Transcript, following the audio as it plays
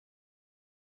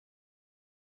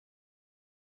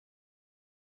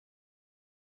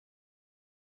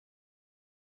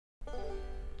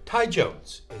Ty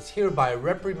Jones is hereby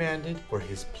reprimanded for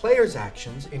his players'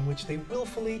 actions in which they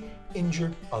willfully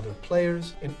injure other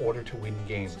players in order to win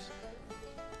games.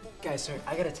 Guys, sorry,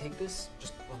 I gotta take this.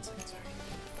 Just 1 second, sorry.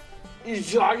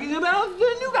 He's talking about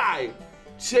the new guy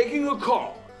taking a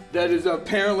call that is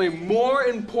apparently more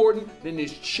important than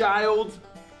his child's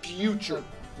future.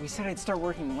 We said I'd start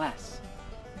working less.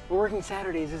 But working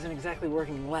Saturdays isn't exactly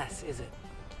working less, is it?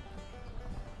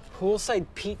 Poolside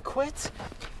Pete quits?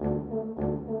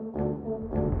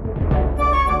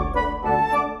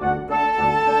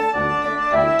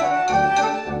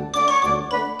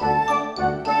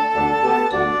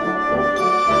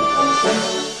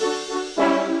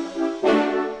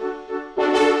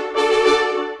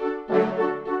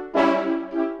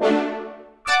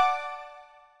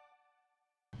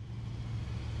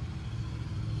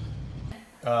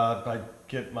 I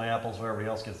get my apples where everybody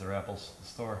else gets their apples, the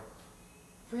store.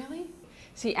 Really?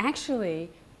 See, actually,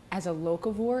 as a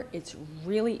locavore, it's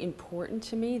really important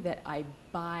to me that I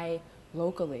buy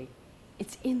locally.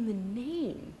 It's in the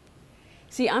name.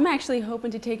 See, I'm actually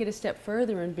hoping to take it a step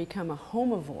further and become a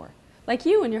homivore, like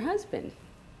you and your husband.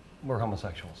 We're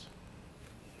homosexuals.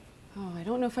 Oh, I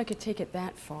don't know if I could take it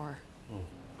that far.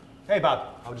 Hey,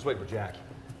 Bob. I was just waiting for Jack.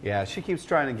 Yeah, she keeps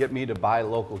trying to get me to buy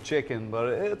local chicken, but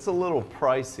it's a little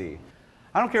pricey.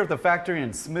 I don't care if the factory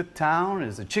in Smithtown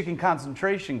is a chicken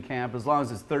concentration camp as long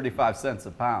as it's 35 cents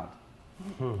a pound.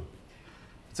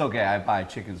 It's okay, I buy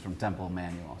chickens from Temple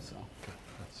Emmanuel, so.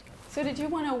 So did you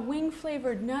want a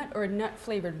wing-flavored nut or a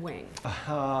nut-flavored wing?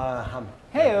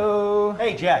 Hey-o!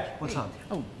 Hey, Jack. What's up?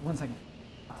 Oh, 1 second.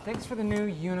 Thanks for the new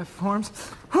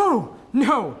uniforms. Oh,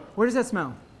 no! Where does that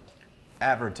smell?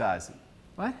 Advertising.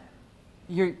 What?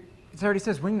 It already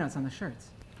says wing nuts on the shirts.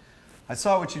 I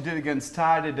saw what you did against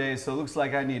Ty today, so it looks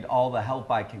like I need all the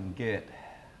help I can get.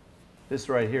 This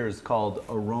right here is called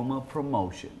Aroma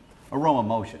Promotion. Aroma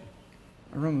Motion.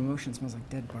 Aroma Motion smells like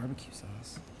dead barbecue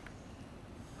sauce.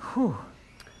 Whew.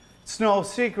 It's no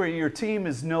secret your team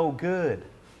is no good,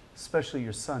 especially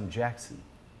your son, Jackson.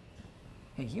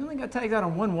 Hey, he only got tagged out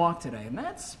on 1 walk today, and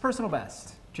that's personal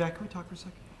best. Jack, can we talk for a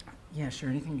second? Yeah, sure.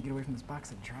 Anything to get away from this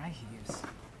box of dry heaves.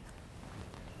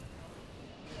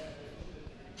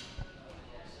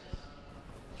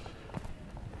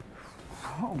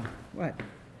 Oh, what?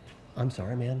 I'm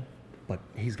sorry, man, but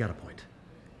he's got a point.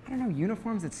 I don't know,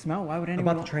 uniforms that smell, why would anyone...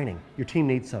 About the training. Your team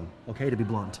needs some, okay, to be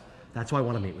blunt. That's why I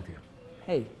want to meet with you.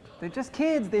 Hey, they're just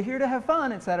kids, they're here to have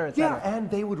fun, etc., etc. Yeah, and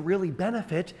they would really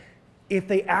benefit if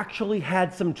they actually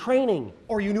had some training,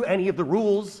 or you knew any of the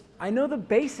rules. I know the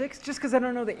basics, just because I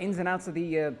don't know the ins and outs of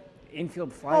the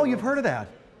infield fly. Oh, you've heard of that?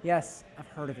 Yes, I've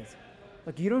heard of it.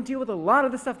 Look, you don't deal with a lot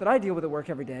of the stuff that I deal with at work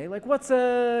every day. Like, what's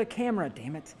a camera,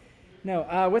 damn it? No,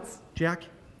 what's... Jack,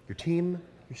 your team,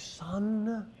 your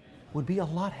son would be a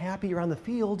lot happier on the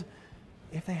field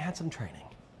if they had some training.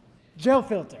 Gel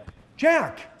filter.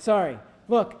 Jack! Sorry.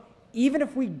 Look, even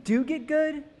if we do get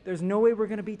good, there's no way we're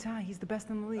going to beat Ty. He's the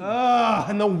best in the league.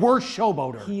 And the worst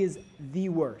showboater. He is the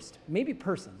worst, maybe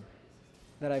person,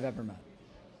 that I've ever met.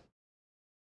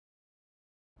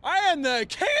 I am the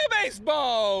king of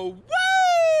baseball!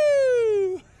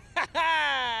 Woo!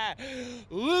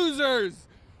 Losers!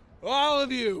 All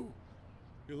of you!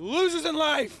 You're losers in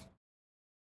life!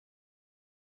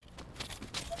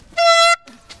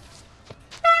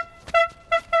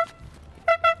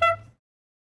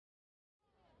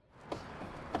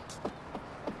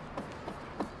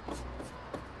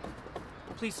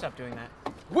 Please stop doing that.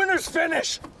 Winner's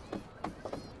finish!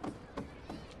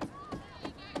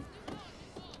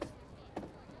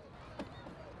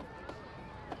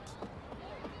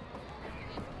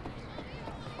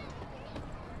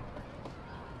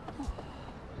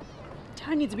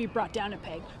 Ty needs to be brought down a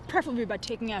peg, preferably by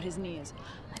taking out his knees.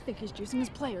 I think he's juicing his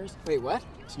players. Wait, what?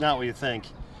 It's not what you think.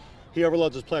 He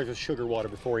overloads his players with sugar water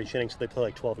before each inning so they play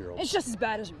like 12-year-olds. It's just as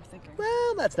bad as you were thinking.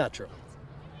 Well, that's not true.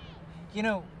 You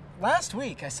know, last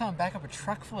week I saw him back up a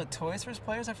truck full of toys for his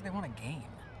players after they won a game.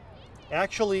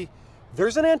 Actually,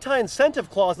 there's an anti-incentive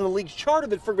clause in the league's charter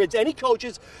that forbids any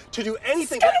coaches to do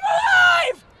anything. Get him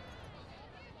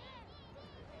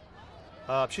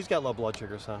alive! She's got low blood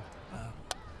sugar, son.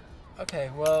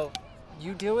 Okay, well,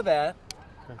 you deal with that.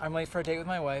 I'm late for a date with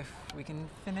my wife. We can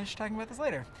finish talking about this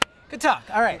later. Good talk.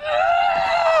 All right.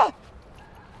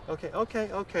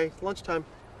 Okay. Lunchtime.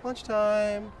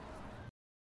 Lunchtime.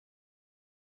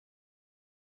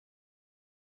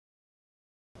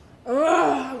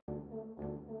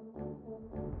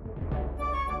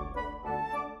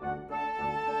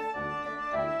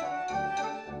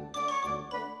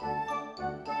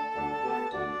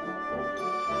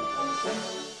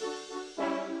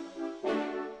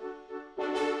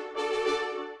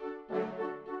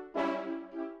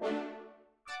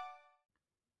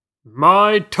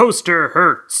 My toaster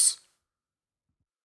hurts.